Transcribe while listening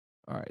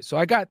All right, so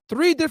I got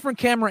 3 different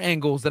camera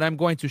angles that I'm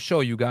going to show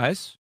you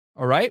guys.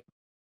 All right.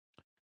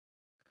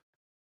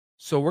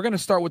 So we're going to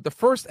start with the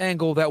first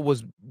angle that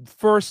was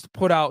first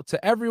put out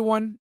to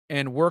everyone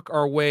and work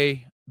our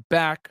way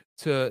back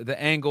to the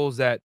angles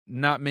that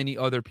not many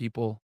other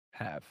people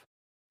have.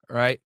 All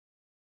right.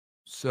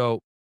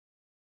 So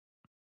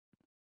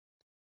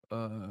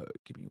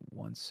give me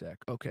 1 sec.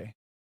 Okay.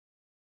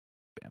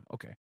 Bam.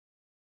 Okay.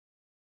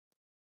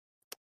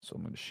 So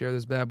I'm going to share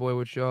this bad boy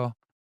with y'all.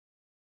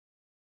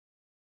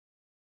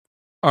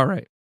 All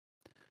right.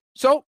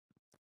 So,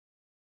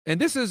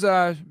 and this is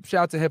shout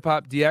out to Hip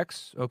Hop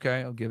DX.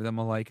 Okay, I'll give them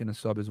a like and a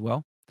sub as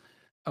well.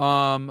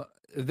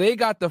 They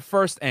got the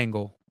first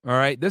angle. All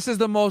right. This is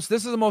the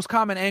most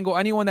common angle.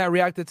 Anyone that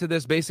reacted to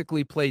this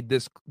basically played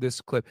this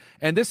clip.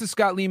 And this is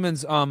Scott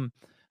Lehman's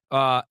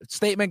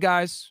statement,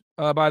 guys.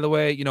 By the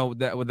way, you know,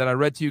 that I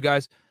read to you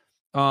guys.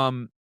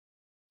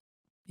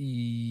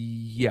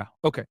 Yeah.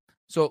 Okay.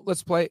 So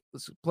let's play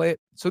it.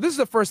 So this is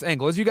the first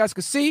angle. As you guys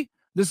can see,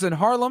 this is in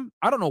Harlem.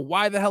 I don't know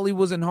why the hell he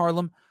was in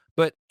Harlem,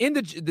 but in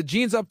the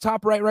jeans up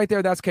top right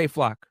there, that's K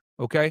Flock.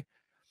 Okay.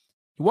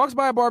 He walks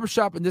by a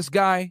barbershop and this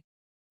guy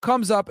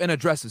comes up and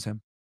addresses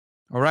him.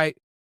 All right.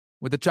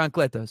 With the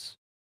chancletas.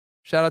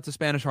 Shout out to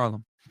Spanish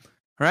Harlem.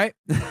 All right.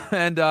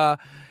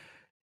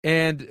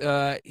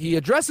 and he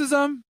addresses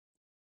him.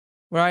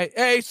 Right.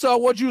 Hey, so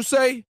what'd you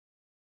say?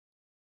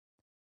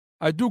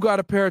 I do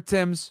got a pair of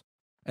Timbs.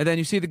 And then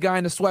you see the guy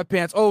in the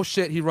sweatpants. Oh,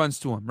 shit. He runs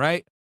to him,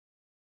 right?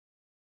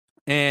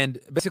 And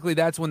basically,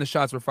 that's when the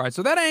shots were fired.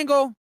 So that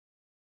angle,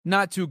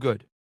 not too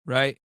good,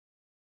 right?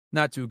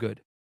 Not too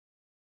good.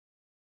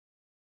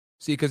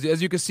 See, because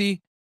as you can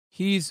see,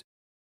 he's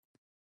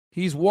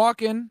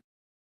walking,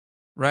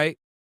 right?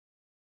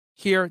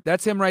 Here.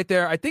 That's him right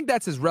there. I think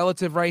that's his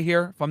relative right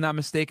here, if I'm not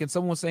mistaken.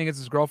 Someone was saying it's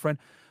his girlfriend,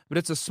 but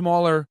it's a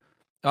smaller,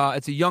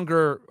 it's a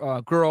younger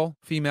girl,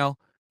 female.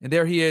 And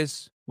there he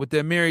is with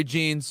the Mary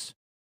jeans.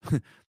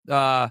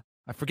 I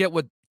forget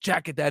what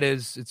jacket that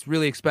is. It's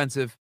really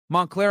expensive.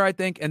 Montclair, I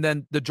think, and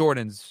then the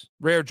Jordans,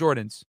 rare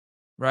Jordans,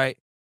 right?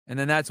 And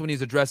then that's when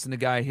he's addressing the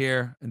guy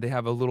here, and they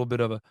have a little bit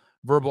of a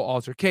verbal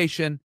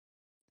altercation,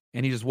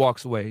 and he just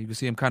walks away. You can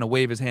see him kind of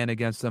wave his hand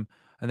against him,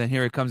 and then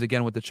here he comes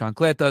again with the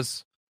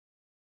chancletas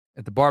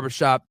at the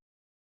barbershop,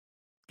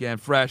 getting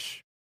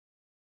fresh.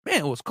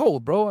 Man, it was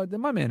cold, bro.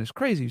 My man is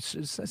crazy.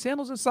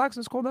 Sandals and socks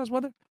in this cold-ass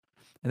weather.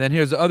 And then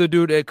here's the other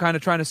dude kind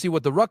of trying to see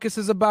what the ruckus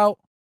is about.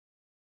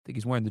 I think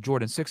he's wearing the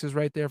Jordan 6s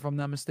right there, if I'm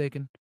not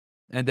mistaken.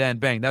 And then,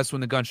 bang, that's when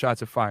the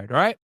gunshots are fired, all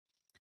right?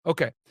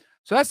 Okay,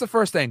 so that's the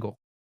first angle.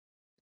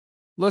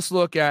 Let's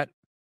look at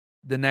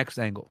the next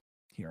angle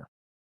here.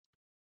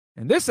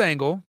 And this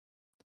angle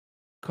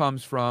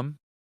comes from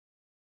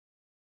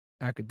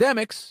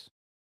Academics.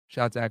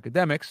 Shout out to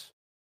Academics,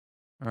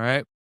 all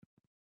right?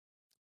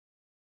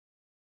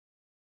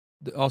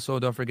 Also,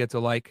 don't forget to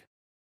like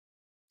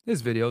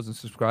his videos and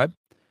subscribe.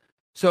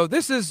 So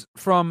this is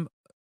from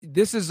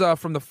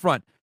the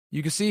front.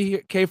 You can see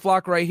here, K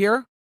Flock right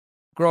here,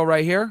 girl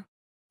right here.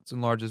 Let's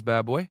enlarge this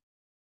bad boy.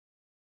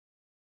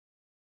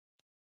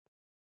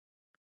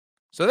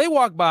 So they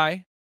walk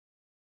by,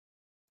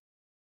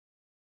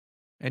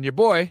 and your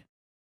boy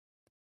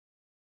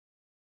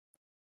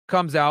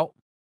comes out.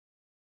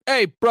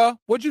 Hey, bruh,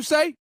 what'd you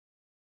say?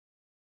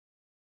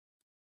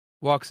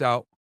 Walks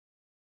out.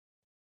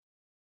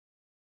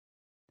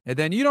 And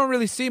then you don't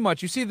really see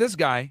much. You see this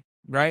guy,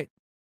 right?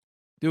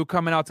 Dude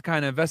coming out to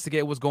kind of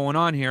investigate what's going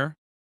on here.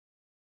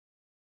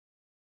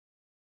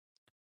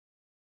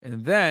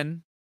 And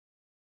then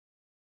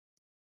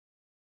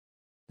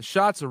the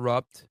shots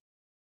erupt,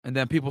 and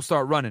then people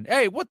start running.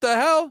 Hey, what the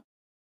hell?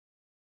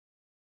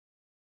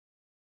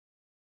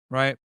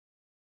 Right?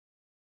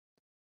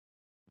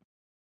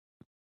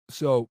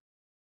 So,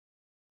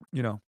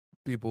 you know,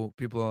 people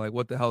are like,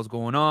 what the hell's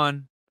going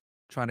on?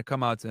 Trying to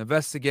come out to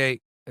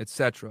investigate,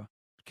 etc.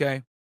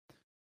 Okay?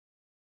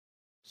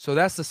 So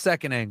that's the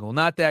second angle.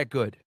 Not that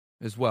good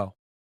as well.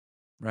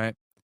 Right?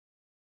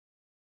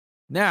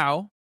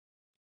 Now,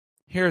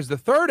 here's the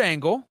third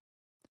angle.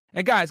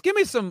 And guys, give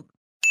me some...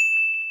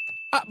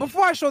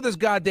 before I show this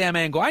goddamn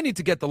angle, I need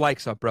to get the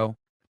likes up, bro.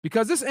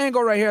 Because this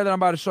angle right here that I'm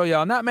about to show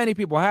y'all, not many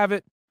people have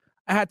it.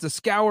 I had to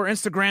scour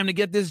Instagram to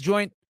get this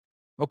joint.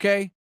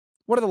 Okay?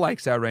 What are the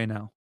likes at right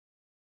now?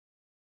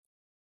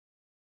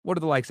 What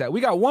are the likes at?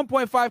 We got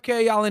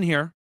 1.5K y'all in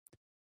here.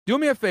 Do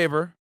me a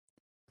favor.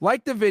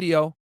 Like the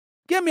video.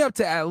 Get me up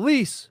to at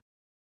least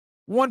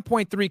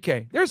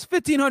 1.3K. There's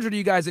 1,500 of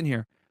you guys in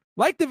here.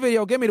 Like the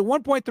video. Get me to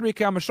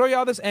 1.3K. I'm going to show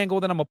y'all this angle.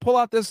 Then I'm going to pull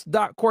out this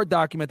court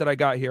document that I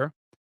got here,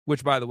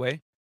 which, by the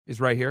way, is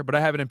right here. But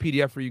I have it in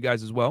PDF for you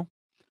guys as well.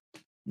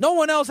 No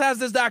one else has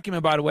this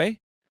document, by the way.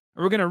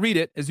 And we're going to read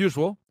it as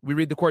usual. We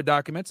read the court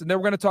documents. And then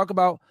we're going to talk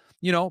about,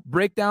 you know,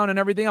 breakdown and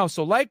everything else.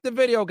 So like the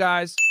video,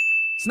 guys.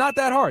 It's not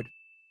that hard.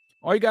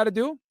 All you got to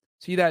do,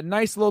 see that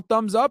nice little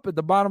thumbs up at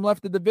the bottom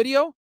left of the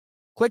video.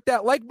 Click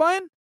that like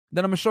button.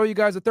 Then I'm going to show you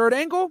guys a third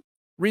angle.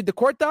 Read the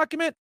court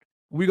document.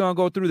 We're going to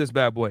go through this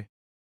bad boy.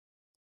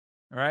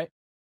 All right.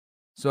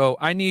 So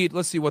I need,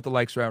 let's see what the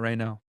likes are at right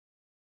now.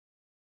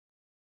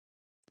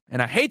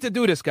 And I hate to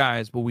do this,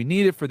 guys, but we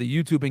need it for the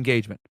YouTube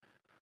engagement.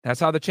 That's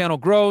how the channel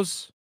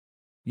grows.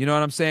 You know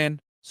what I'm saying?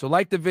 So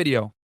like the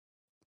video,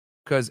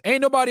 because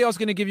ain't nobody else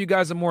going to give you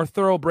guys a more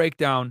thorough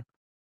breakdown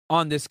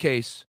on this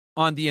case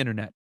on the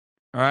internet.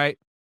 All right?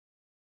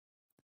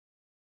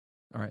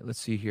 All right, let's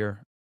see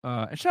here.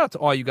 And shout out to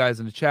all you guys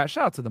in the chat.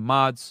 Shout out to the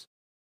mods.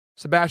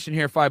 Sebastian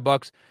here,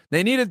 $5.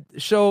 They need to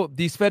show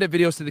these Fed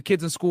videos to the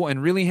kids in school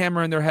and really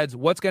hammer in their heads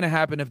what's going to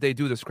happen if they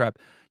do this crap.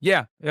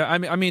 Yeah,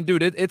 I mean,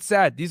 dude, it's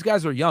sad. These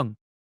guys are young.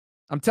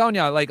 I'm telling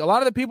you, like a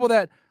lot of the people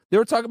that they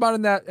were talking about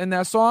in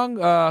that song,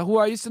 who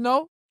I used to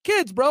know,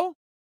 kids, bro,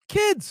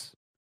 kids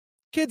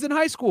in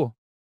high school.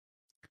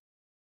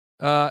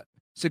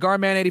 Cigar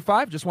Man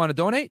 85, just want to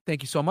donate.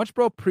 Thank you so much,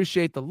 bro.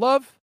 Appreciate the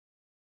love.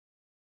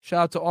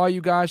 Shout out to all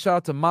you guys. Shout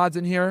out to mods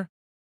in here,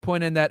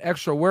 putting in that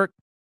extra work.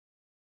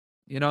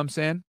 You know what I'm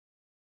saying?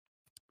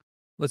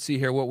 Let's see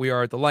here what we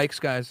are at the likes,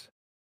 guys.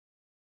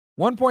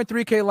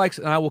 1.3K likes,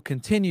 and I will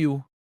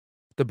continue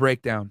the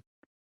breakdown.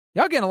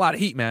 Y'all getting a lot of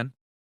heat, man.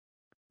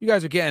 You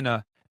guys are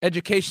getting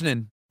education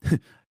in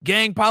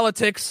gang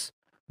politics,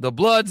 the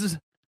Bloods,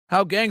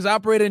 how gangs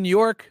operate in New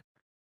York,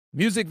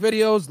 music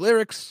videos,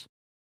 lyrics,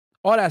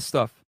 all that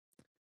stuff.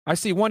 I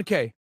see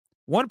 1K.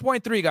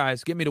 1.3,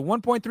 guys. Get me to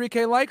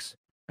 1.3K likes,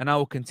 and I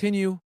will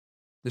continue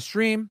the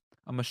stream.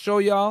 I'm going to show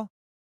y'all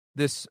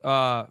this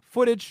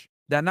footage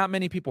that not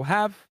many people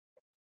have.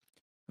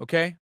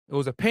 Okay? It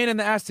was a pain in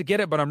the ass to get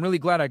it, but I'm really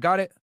glad I got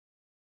it.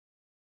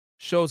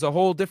 Shows a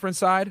whole different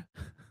side.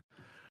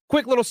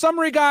 Quick little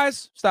summary,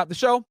 guys. Stop the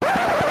show.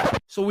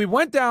 So we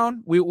went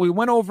down. We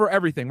went over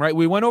everything, right?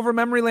 We went over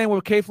memory lane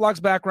with K-Flock's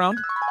background,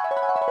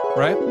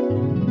 right?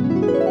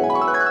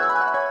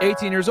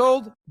 18 years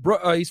old.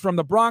 He's from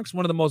the Bronx,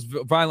 one of the most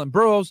violent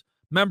boroughs.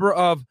 Member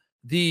of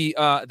the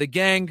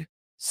gang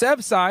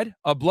Sev side,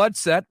 a blood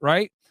set,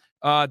 right?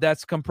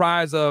 That's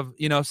comprised of,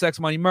 sex,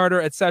 money,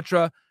 murder,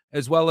 etc.,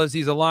 as well as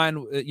he's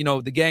aligned,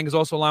 the gang is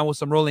also aligned with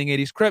some rolling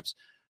 80s Crips.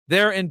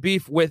 They're in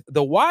beef with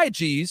the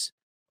YGs,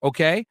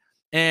 okay?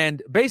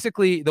 And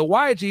basically, the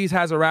YGs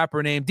has a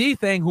rapper named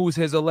D-Thing, who's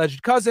his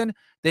alleged cousin.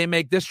 They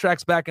make diss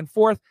tracks back and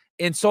forth,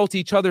 insult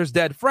each other's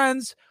dead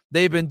friends.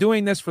 They've been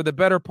doing this for the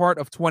better part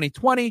of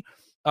 2020.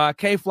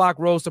 K-Flock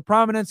rose to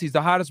prominence. He's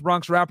the hottest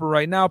Bronx rapper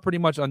right now, pretty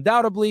much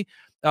undoubtedly,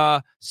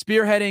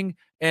 spearheading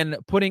and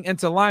putting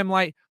into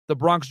limelight the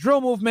Bronx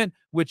drill movement,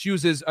 which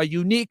uses a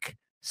unique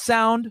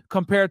sound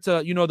compared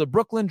to, the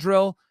Brooklyn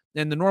drill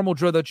and the normal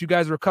drill that you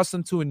guys are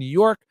accustomed to in New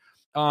York.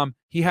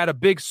 He had a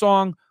big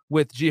song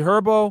with G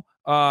Herbo,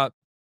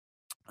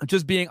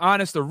 Just Being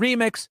Honest, a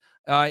remix.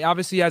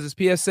 Obviously has his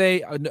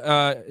PSA,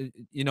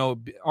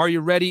 Are You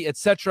Ready,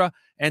 etc.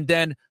 And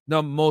then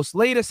the most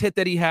latest hit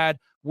that he had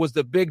was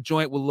the big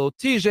joint with Lil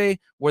TJ,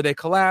 where they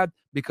collabed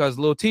because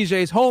Lil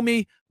TJ's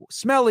homie,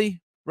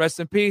 Smelly, rest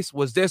in peace,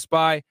 was dissed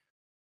by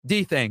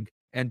D-Thing.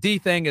 And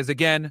D-Thing is,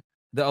 again,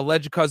 the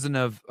alleged cousin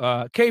of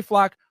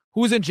K-Flock,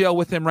 who's in jail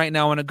with him right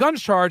now on a gun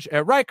charge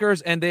at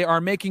Rikers, and they are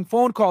making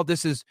phone call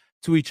disses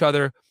to each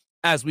other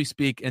as we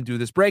speak and do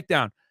this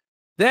breakdown.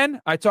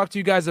 Then I talked to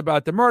you guys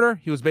about the murder.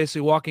 He was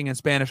basically walking in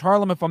Spanish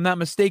Harlem, if I'm not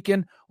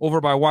mistaken,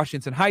 over by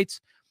Washington Heights.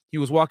 He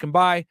was walking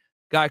by.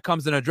 Guy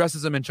comes and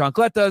addresses him in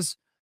chancletas,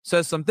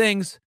 says some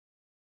things,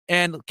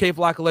 and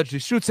K-Flock allegedly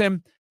shoots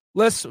him.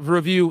 Let's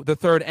review the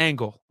third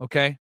angle,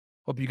 okay?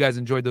 Hope you guys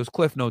enjoyed those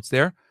cliff notes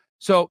there.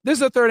 So this is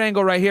the third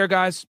angle right here,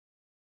 guys.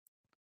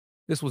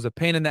 This was a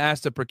pain in the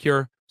ass to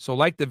procure. So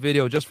like the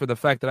video just for the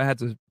fact that I had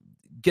to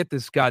get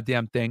this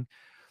goddamn thing.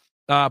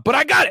 But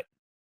I got it.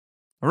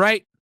 All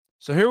right.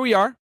 So here we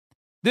are.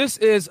 This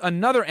is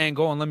another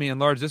angle, and let me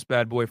enlarge this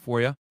bad boy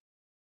for you.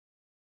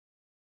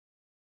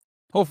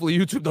 Hopefully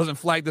YouTube doesn't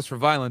flag this for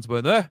violence,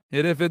 but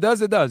if it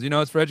does, it does.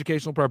 It's for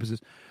educational purposes.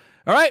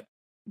 All right.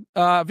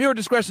 Viewer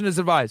discretion is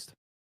advised.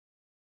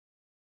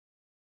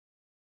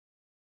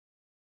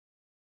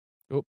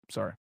 Oh,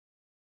 sorry.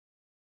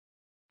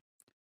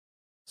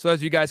 So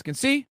as you guys can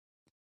see,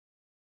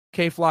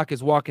 K-Flock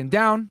is walking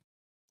down,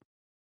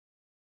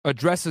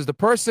 addresses the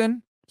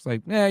person. It's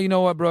like, you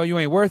know what, bro? You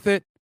ain't worth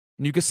it.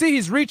 And you can see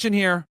he's reaching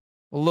here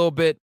a little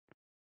bit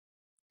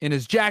in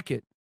his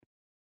jacket.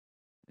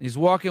 He's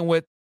walking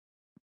with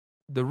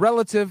the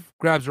relative,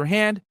 grabs her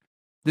hand.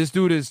 This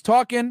dude is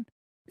talking.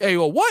 Hey,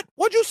 yo, what?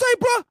 What'd you say,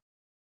 bro?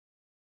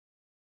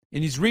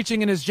 And he's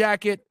reaching in his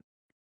jacket.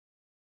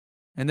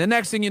 And the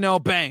next thing you know,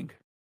 bang.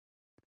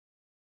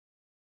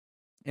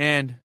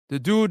 And the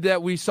dude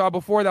that we saw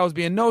before that was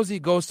being nosy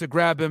goes to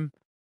grab him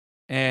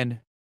and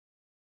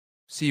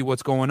see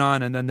what's going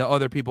on. And then the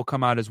other people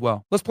come out as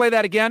well. Let's play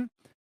that again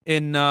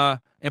and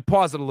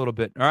pause it a little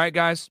bit. All right,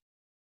 guys?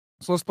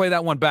 So let's play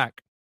that one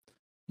back.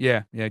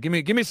 Yeah. Give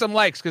me some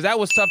likes because that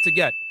was tough to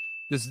get.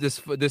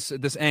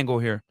 This angle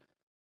here.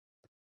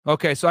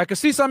 Okay, so I can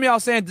see some of y'all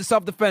saying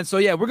self-defense. So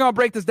yeah, we're gonna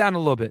break this down a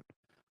little bit.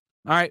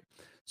 All right.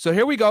 So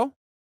here we go.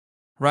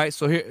 Right.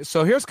 So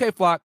here's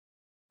K-Flock,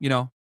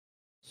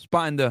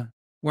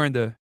 wearing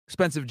the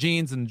expensive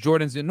jeans and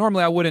Jordans. And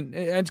normally I wouldn't.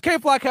 And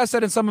K-Flock has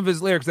said in some of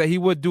his lyrics that he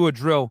would do a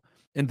drill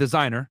in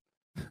designer.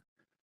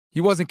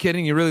 He wasn't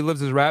kidding. He really lives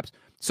his raps.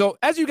 So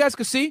as you guys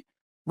can see,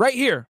 right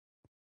here,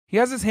 he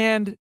has his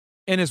hand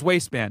in his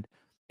waistband.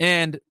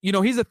 And,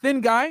 he's a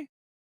thin guy.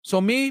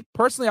 So me,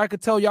 personally, I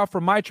could tell y'all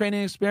from my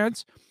training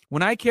experience,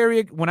 when I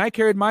carried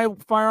my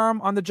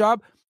firearm on the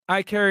job,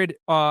 I carried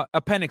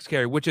appendix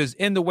carry, which is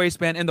in the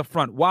waistband in the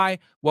front. Why?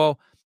 Well,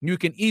 you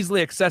can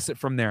easily access it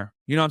from there.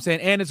 You know what I'm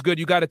saying? And it's good.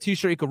 You got a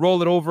t-shirt, you can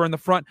roll it over in the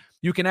front.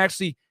 You can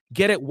actually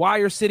get it while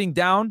you're sitting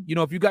down.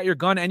 If you got your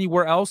gun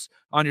anywhere else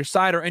on your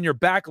side or in your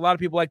back, a lot of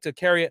people like to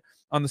carry it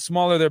on the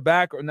small of their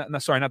back, or not the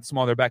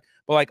small of their back,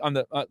 but like on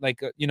the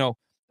like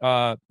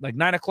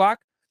 9 o'clock.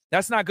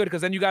 That's not good,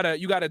 because then you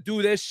gotta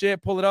do this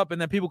shit, pull it up, and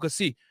then people could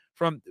see.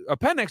 From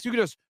appendix, you can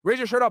just raise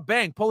your shirt up,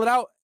 bang, pull it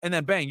out, and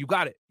then bang, you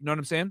got it. You know what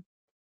I'm saying?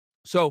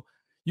 So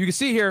you can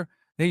see here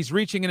that he's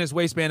reaching in his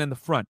waistband in the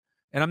front.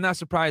 And I'm not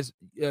surprised.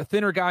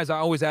 Thinner guys, I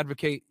always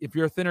advocate, if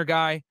you're a thinner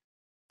guy,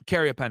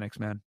 carry appendix,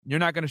 man. You're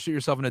not going to shoot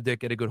yourself in the dick,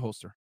 get a good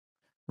holster,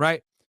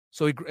 right?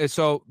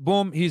 So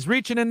boom, he's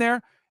reaching in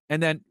there,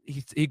 and then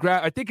he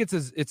grab. I think it's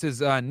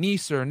his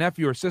niece or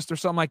nephew or sister,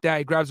 something like that.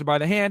 He grabs her by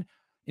the hand,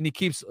 and he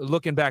keeps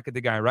looking back at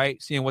the guy,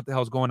 right, seeing what the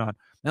hell's going on.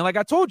 And like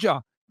I told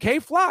y'all, K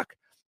Flock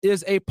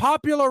is a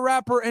popular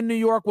rapper in New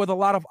York with a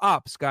lot of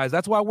ops, guys.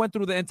 That's why I went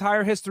through the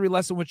entire history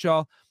lesson with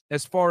y'all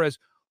as far as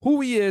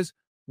who he is,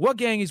 what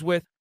gang he's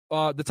with,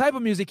 the type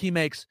of music he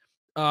makes,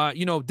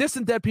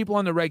 dissing dead people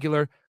on the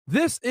regular.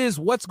 This is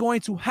what's going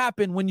to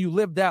happen when you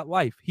live that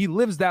life. He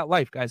lives that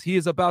life, guys. He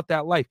is about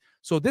that life.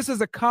 So this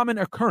is a common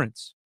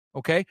occurrence,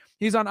 okay?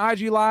 He's on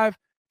IG Live,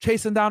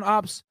 chasing down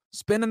ops,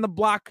 spinning the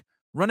block,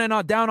 running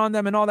down on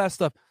them and all that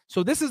stuff.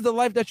 So this is the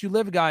life that you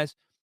live, guys,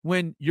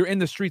 when you're in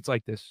the streets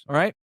like this, all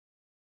right?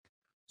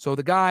 So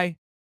the guy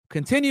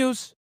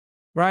continues,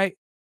 right?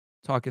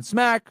 Talking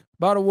smack,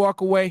 about to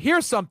walk away.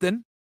 Here's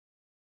something.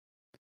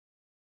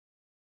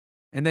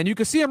 And then you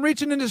can see him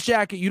reaching in his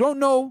jacket. You don't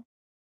know,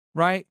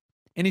 right?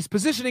 And he's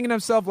positioning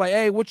himself like,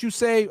 hey, what you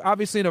say,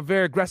 obviously in a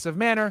very aggressive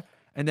manner.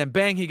 And then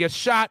bang, he gets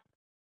shot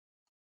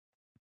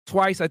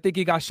twice. I think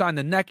he got shot in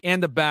the neck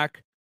and the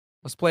back.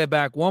 Let's play it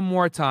back one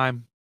more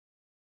time.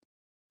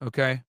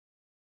 Okay.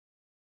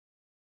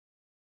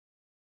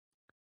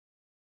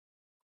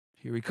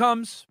 Here he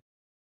comes.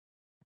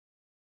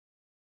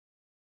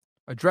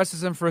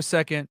 Addresses him for a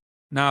second.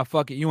 Nah,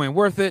 fuck it. You ain't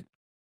worth it.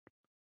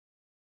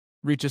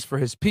 Reaches for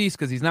his piece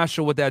because he's not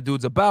sure what that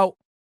dude's about.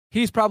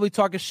 He's probably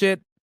talking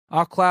shit.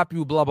 I'll clap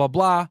you, blah, blah,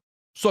 blah.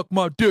 Suck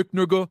my dick,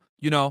 nigga.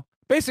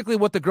 Basically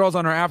what the girls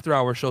on our after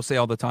hour show say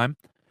all the time.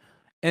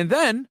 And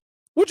then,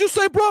 what'd you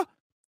say, bro?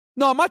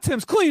 No, my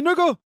Tim's clean,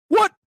 nigga.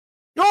 What?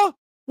 Yo,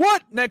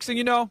 what? Next thing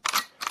you know,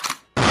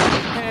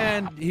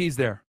 and he's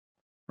there,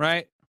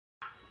 right?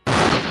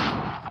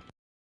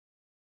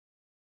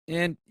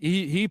 And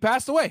he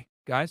passed away,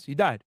 guys. He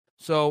died.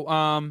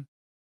 So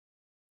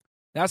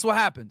that's what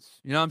happens.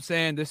 You know what I'm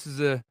saying? This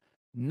is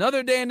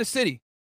another day in the city.